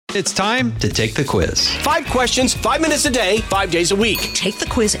It's time to take the quiz. 5 questions, 5 minutes a day, 5 days a week. Take the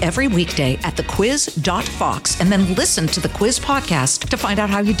quiz every weekday at thequiz.fox and then listen to the quiz podcast to find out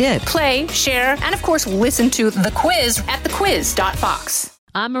how you did. Play, share, and of course, listen to the quiz at thequiz.fox.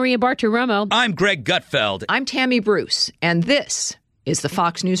 I'm Maria Bartiromo. I'm Greg Gutfeld. I'm Tammy Bruce, and this is the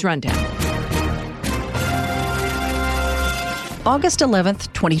Fox News Rundown. August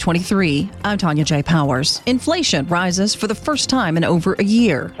 11th, 2023. I'm Tanya J. Powers. Inflation rises for the first time in over a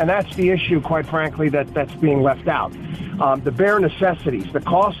year. And that's the issue, quite frankly, that's being left out. The bare necessities, the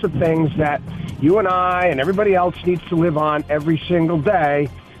cost of things that you and I and everybody else needs to live on every single day,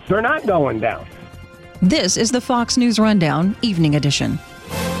 they're not going down. This is the Fox News Rundown, Evening Edition.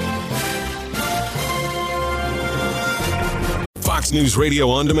 Fox News Radio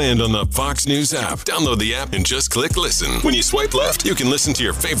on demand on the Fox News app. Download the app and just click listen. When you swipe left, you can listen to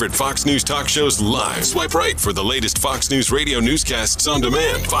your favorite Fox News talk shows live. Swipe right for the latest Fox News Radio newscasts on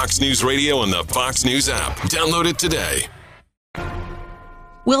demand. Fox News Radio on the Fox News app. Download it today.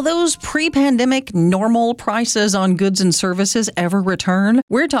 Will those pre-pandemic normal prices on goods and services ever return?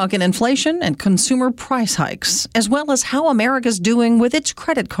 We're talking inflation and consumer price hikes, as well as how America's doing with its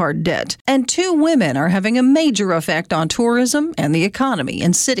credit card debt. And 2 women are having a major effect on tourism and the economy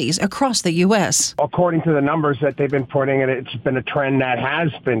in cities across the U.S. According to the numbers that they've been putting in, it's been a trend that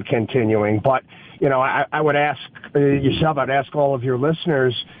has been continuing. But, you know, I would ask yourself, I'd ask all of your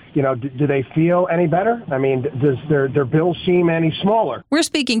listeners, you know, do they feel any better? I mean, does their bill seem any smaller? We're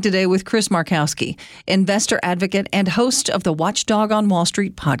speaking today with Chris Markowski, investor advocate and host of the Watchdog on Wall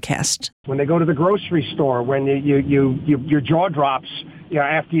Street podcast. When they go to the grocery store, when your jaw drops, you know,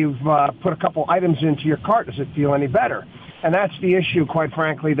 after you've put a couple items into your cart, does it feel any better? And that's the issue, quite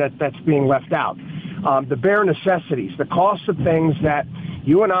frankly, that's being left out. The bare necessities, the cost of things that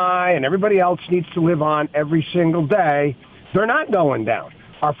you and I and everybody else needs to live on every single day, they're not going down.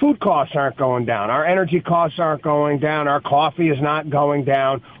 Our food costs aren't going down. Our energy costs aren't going down. Our coffee is not going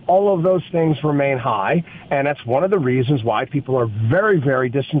down. All of those things remain high, and that's one of the reasons why people are very, very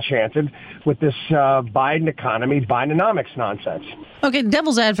disenchanted with this Biden economy, Bidenomics nonsense. Okay,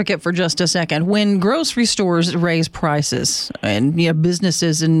 devil's advocate for just a second. When grocery stores raise prices and, you know,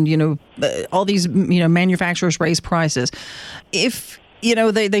 businesses and, you know, all these, you know, manufacturers raise prices, if, you know,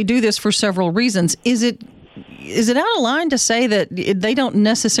 they do this for several reasons, is it out of line to say that they don't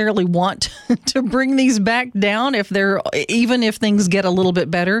necessarily want to bring these back down even if things get a little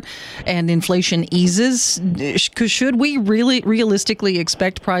bit better and inflation eases? Should we really realistically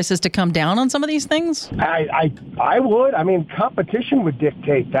expect prices to come down on some of these things? I would. I mean, competition would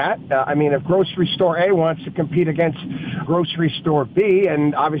dictate that. I mean, if grocery store A wants to compete against grocery store B,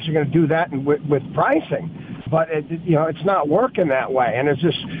 and obviously going to do that with pricing. But, it's not working that way. And there's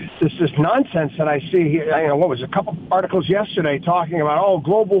this nonsense that I see here. What was it, a couple articles yesterday talking about,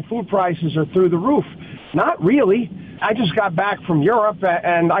 global food prices are through the roof. Not really. I just got back from Europe,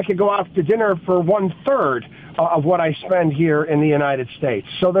 and I could go out to dinner for 1/3 of what I spend here in the United States.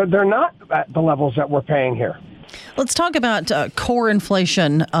 So they're not at the levels that we're paying here. Let's talk about core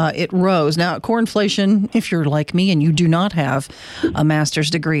inflation. It rose. Now, core inflation, if you're like me and you do not have a master's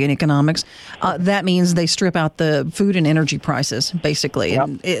degree in economics, that means they strip out the food and energy prices, basically. Yep.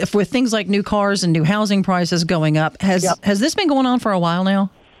 And if with things like new cars and new housing prices going up, has this been going on for a while now?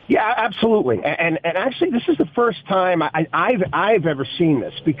 Yeah, absolutely. And actually, this is the first time I've ever seen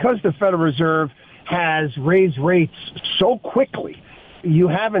this, because the Federal Reserve has raised rates so quickly. You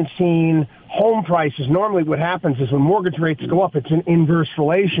haven't seen home prices. Normally what happens is when mortgage rates go up, it's an inverse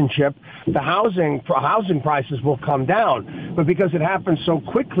relationship. The housing prices will come down. But because it happens so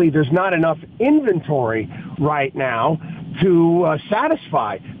quickly, there's not enough inventory right now to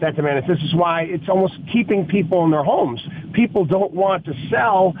satisfy that demand. This is why it's almost keeping people in their homes. People don't want to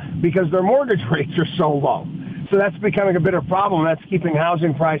sell because their mortgage rates are so low. So that's becoming a bit of a problem. That's keeping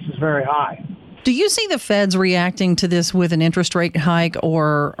housing prices very high. Do you see the Feds reacting to this with an interest rate hike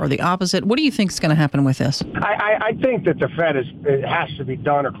or the opposite? What do you think is going to happen with this? I think that the Fed it has to be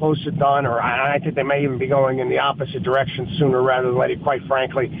done or close to done, or I think they may even be going in the opposite direction sooner rather than later. Quite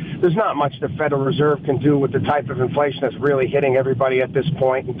frankly, there's not much the Federal Reserve can do with the type of inflation that's really hitting everybody at this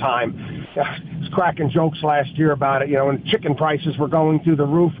point in time. I was cracking jokes last year about it, when chicken prices were going through the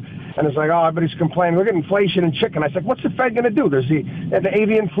roof. And it's like, everybody's complaining. Look at inflation in chicken. I said, what's the Fed going to do? There's the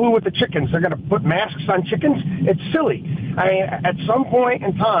avian flu with the chickens. They're going to put masks on chickens? It's silly. I mean, at some point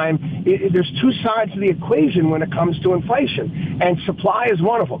in time, there's two sides to the equation when it comes to inflation. And supply is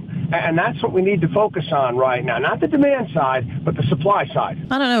one of them. And that's what we need to focus on right now. Not the demand side, but the supply side.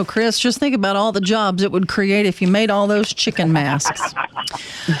 I don't know, Chris. Just think about all the jobs it would create if you made all those chicken masks.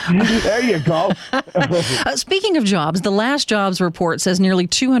 There you go. Speaking of jobs, the last jobs report says nearly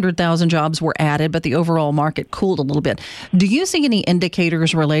 200,000 jobs were added, but the overall market cooled a little bit. Do you see any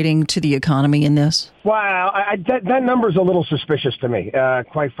indicators relating to the economy in this? Wow, that number's a little suspicious to me,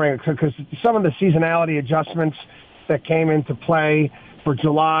 quite frankly, because some of the seasonality adjustments that came into play for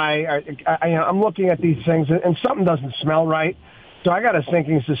July, I'm looking at these things, and something doesn't smell right. So I got a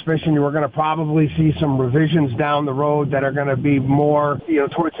sinking suspicion we're going to probably see some revisions down the road that are going to be more,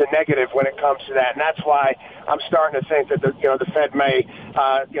 towards the negative when it comes to that. And that's why I'm starting to think that the Fed may,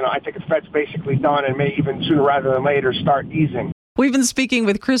 I think the Fed's basically done and may even sooner rather than later start easing. We've been speaking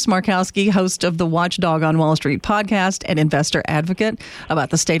with Chris Markowski, host of the Watchdog on Wall Street podcast and investor advocate,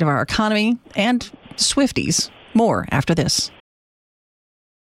 about the state of our economy and Swifties. More after this.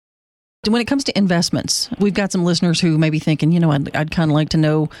 When it comes to investments, we've got some listeners who may be thinking, I'd kind of like to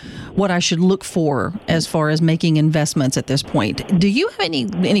know what I should look for as far as making investments at this point. Do you have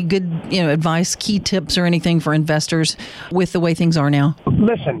any good, advice, key tips or anything for investors with the way things are now?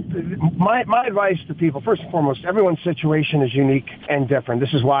 Listen, my advice to people, first and foremost, everyone's situation is unique and different.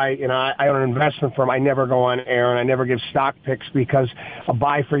 This is why, I own an investment firm. I never go on air and I never give stock picks because a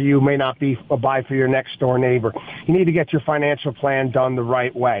buy for you may not be a buy for your next door neighbor. You need to get your financial plan done the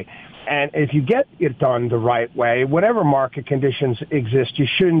right way. And if you get it done the right way, whatever market conditions exist, you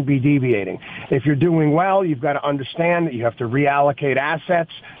shouldn't be deviating. If you're doing well, you've got to understand that you have to reallocate assets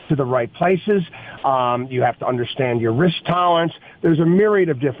to the right places. You have to understand your risk tolerance. There's a myriad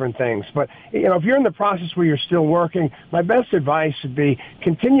of different things. But, if you're in the process where you're still working, my best advice would be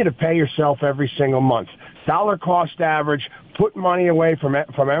continue to pay yourself every single month. Dollar cost average, put money away from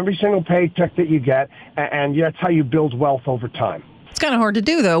every single paycheck that you get, and that's how you build wealth over time. It's kind of hard to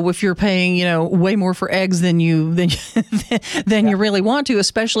do, though, if you're paying, way more for eggs than you really want to,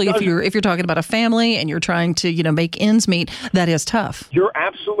 especially if you're talking about a family and you're trying to, make ends meet. That is tough. You're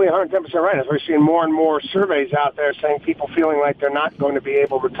absolutely 110% right. As we're seeing more and more surveys out there saying people feeling like they're not going to be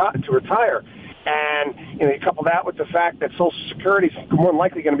able to retire. And, you couple that with the fact that Social Security is more than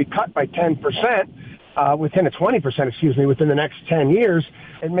likely going to be cut by 10%. Within the next 10 years,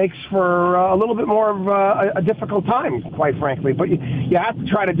 it makes for a little bit more of a difficult time, quite frankly. But you have to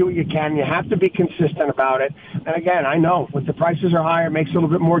try to do what you can. You have to be consistent about it. And again, I know when the prices are higher, it makes it a little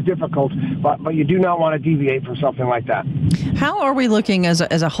bit more difficult, but you do not want to deviate from something like that. How are we looking as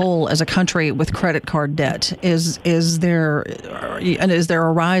a whole, as a country, with credit card debt? Is there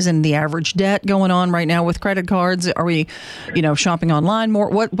a rise in the average debt going on right now with credit cards? Are we, shopping online more?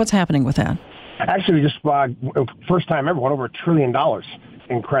 What's happening with that? Actually, just first time ever went over $1 trillion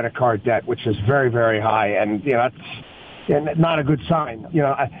in credit card debt, which is very, very high, and that's not a good sign.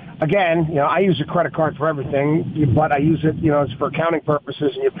 I use a credit card for everything, but I use it, it's for accounting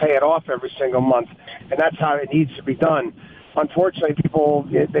purposes, and you pay it off every single month, and that's how it needs to be done. Unfortunately, people,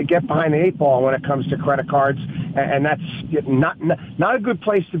 they get behind the eight ball when it comes to credit cards, and that's not a good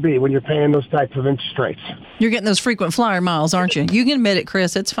place to be when you're paying those types of interest rates. You're getting those frequent flyer miles, aren't you? You can admit it,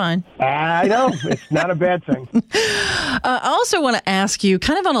 Chris. It's fine. I know. It's not a bad thing. I also want to ask you,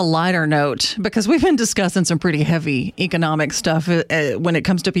 kind of on a lighter note, because we've been discussing some pretty heavy economic stuff when it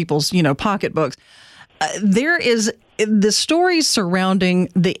comes to people's, pocketbooks. There is the stories surrounding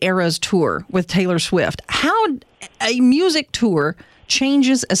the Eras tour with Taylor Swift. How a music tour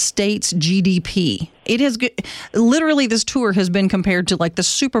changes a state's GDP. It has literally, this tour has been compared to like the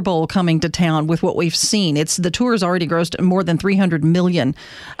Super Bowl coming to town with what we've seen. The tour has already grossed more than $300 million,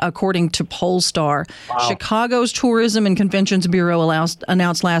 according to Pollstar. Wow. Chicago's Tourism and Conventions Bureau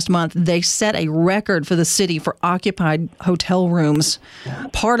announced last month they set a record for the city for occupied hotel rooms.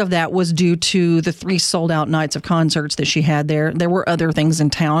 Part of that was due to the 3 sold-out nights of concerts that she had there. There were other things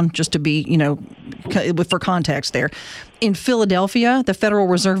in town, just to be, for context there. In Philadelphia, the Federal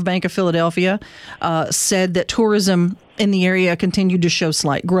Reserve Bank of Philadelphia said that tourism in the area continued to show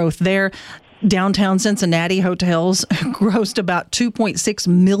slight growth there. Downtown Cincinnati hotels grossed about $2.6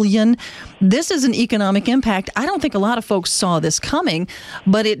 million. This is an economic impact. I don't think a lot of folks saw this coming,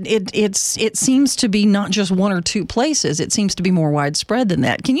 but it seems to be not just one or two places. It seems to be more widespread than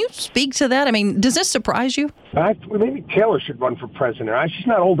that. Can you speak to that? I mean, does this surprise you? Maybe Taylor should run for president. She's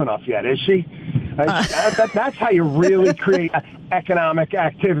not old enough yet, is she? That's how you really create economic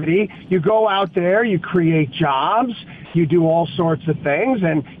activity. You go out there, you create jobs, you do all sorts of things,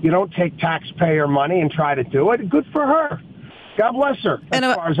 and you don't take taxpayer money and try to do it. Good for her. God bless her. As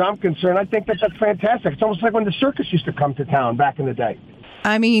far as I'm concerned, I think that's fantastic. It's almost like when the circus used to come to town back in the day.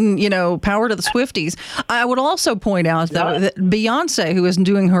 I mean, power to the Swifties. I would also point out, though, that Beyonce, who is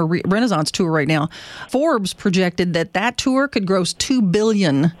doing her Renaissance tour right now, Forbes projected that tour could gross $2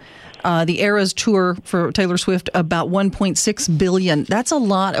 billion The Eras tour for Taylor Swift, about $1.6 billion. That's a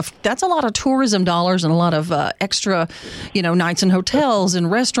lot of tourism dollars and a lot of extra, nights in hotels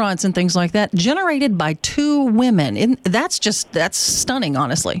and restaurants and things like that, generated by 2 women. And that's stunning,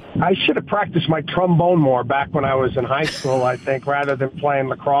 honestly. I should have practiced my trombone more back when I was in high school, I think, rather than playing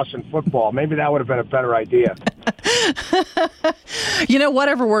lacrosse and football. Maybe that would have been a better idea.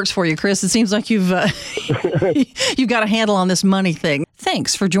 Whatever works for you, Chris. It seems like you've got a handle on this money thing.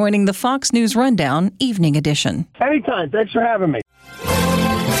 Thanks for joining the Fox News Rundown Evening Edition. Anytime. Thanks for having me.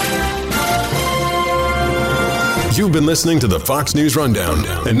 You've been listening to the Fox News Rundown.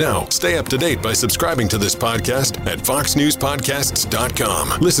 And now, stay up to date by subscribing to this podcast at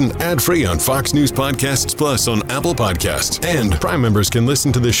foxnewspodcasts.com. Listen ad-free on Fox News Podcasts Plus on Apple Podcasts. And Prime members can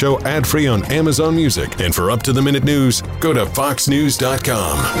listen to the show ad-free on Amazon Music. And for up-to-the-minute news, go to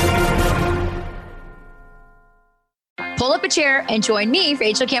foxnews.com. Pull up a chair and join me,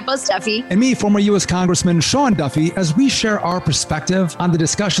 Rachel Campos Duffy. And me, former U.S. Congressman Sean Duffy, as we share our perspective on the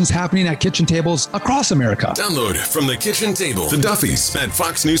discussions happening at kitchen tables across America. Download From the Kitchen Table, The Duffys, at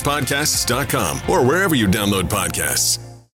foxnewspodcasts.com or wherever you download podcasts.